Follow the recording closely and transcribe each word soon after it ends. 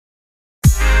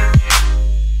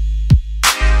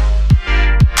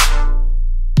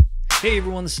Hey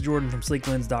everyone, this is Jordan from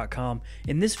Sleeklens.com.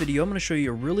 In this video, I'm going to show you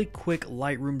a really quick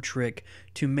Lightroom trick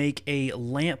to make a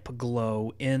lamp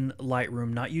glow in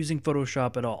Lightroom, not using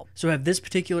Photoshop at all. So I have this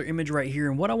particular image right here,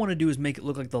 and what I want to do is make it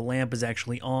look like the lamp is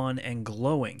actually on and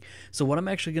glowing. So what I'm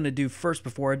actually going to do first,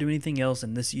 before I do anything else,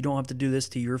 and this, you don't have to do this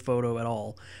to your photo at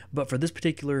all, but for this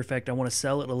particular effect, I want to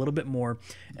sell it a little bit more,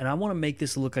 and I want to make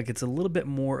this look like it's a little bit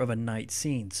more of a night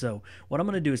scene. So what I'm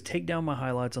going to do is take down my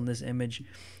highlights on this image.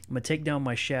 I'm going to take down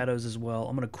my shadows as well.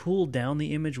 I'm going to cool down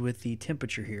the image with the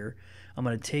temperature here. I'm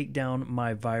going to take down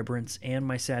my vibrance and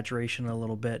my saturation a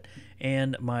little bit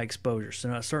and my exposure. So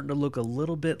now it's starting to look a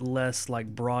little bit less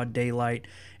like broad daylight,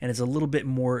 and it's a little bit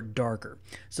more darker.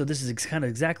 So this is kind of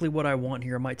exactly what I want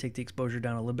here. I might take the exposure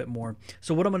down a little bit more.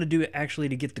 So what I'm going to do actually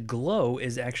to get the glow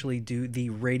is actually do the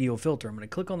radial filter. I'm going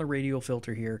to click on the radial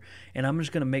filter here, and I'm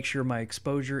just going to make sure my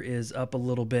exposure is up a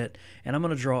little bit, and I'm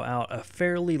going to draw out a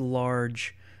fairly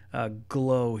large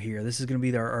glow here. This is going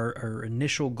to be our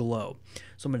initial glow.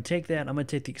 So I'm going to take that, I'm going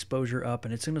to take the exposure up,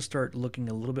 and it's going to start looking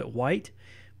a little bit white,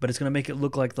 but it's going to make it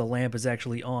look like the lamp is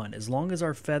actually on. As long as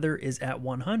our feather is at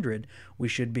 100, we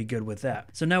should be good with that.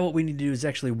 So now what we need to do is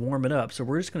actually warm it up. So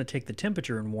we're just going to take the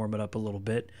temperature and warm it up a little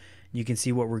bit. You can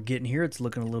see what we're getting here. It's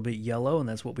looking a little bit yellow, and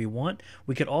that's what we want.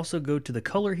 We could also go to the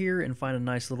color here and find a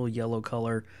nice little yellow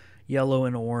color. Yellow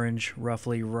and orange,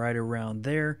 roughly right around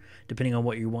there, depending on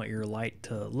what you want your light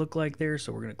to look like there.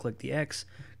 So we're going to click the X.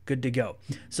 Good to go.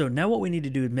 So now what we need to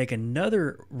do is make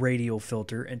another radial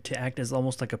filter and to act as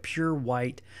almost like a pure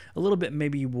white, a little bit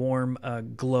maybe warm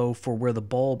glow for where the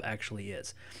bulb actually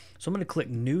is. So I'm going to click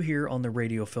New here on the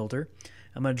radial filter.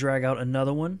 I'm going to drag out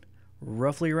another one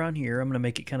roughly around here. I'm going to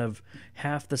make it kind of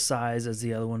half the size as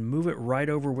the other one, move it right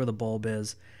over where the bulb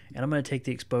is, and I'm going to take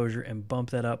the exposure and bump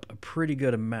that up a pretty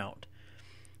good amount.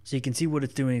 So you can see what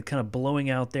it's doing. It's kind of blowing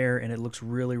out there, and it looks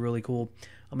really, really cool.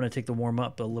 I'm going to take the warm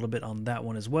up a little bit on that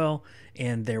one as well,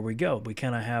 and there we go. We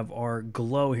kind of have our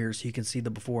glow here, so you can see the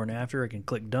before and after. I can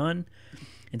click Done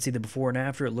and see the before and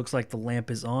after. It looks like the lamp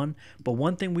is on, but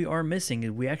one thing we are missing is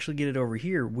we actually get it over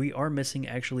here. We are missing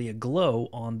actually a glow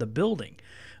on the building.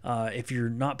 If you're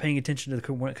not paying attention to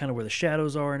the kind of where the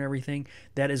shadows are and everything,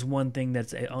 that is one thing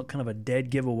that's kind of a dead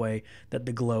giveaway that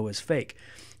the glow is fake.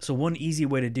 So one easy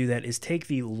way to do that is take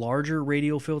the larger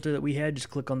radial filter that we had, just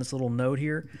click on this little node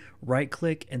here, right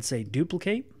click and say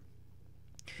duplicate,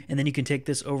 and then you can take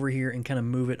this over here and kind of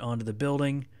move it onto the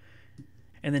building,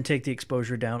 and then take the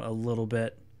exposure down a little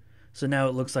bit. So now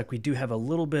it looks like we do have a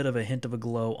little bit of a hint of a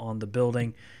glow on the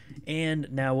building.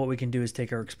 And now what we can do is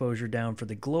take our exposure down for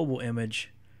the global image,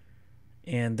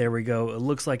 and there we go. It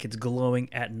looks like it's glowing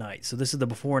at night. So this is the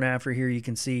before and after here. You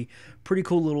can see pretty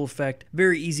cool little effect.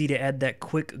 Very easy to add that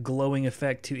quick glowing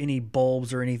effect to any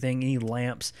bulbs or anything, any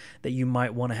lamps that you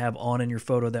might want to have on in your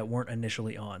photo that weren't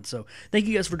initially on. So thank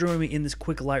you guys for joining me in this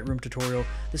quick Lightroom tutorial.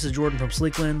 This is Jordan from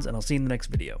Sleeklens, and I'll see you in the next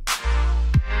video.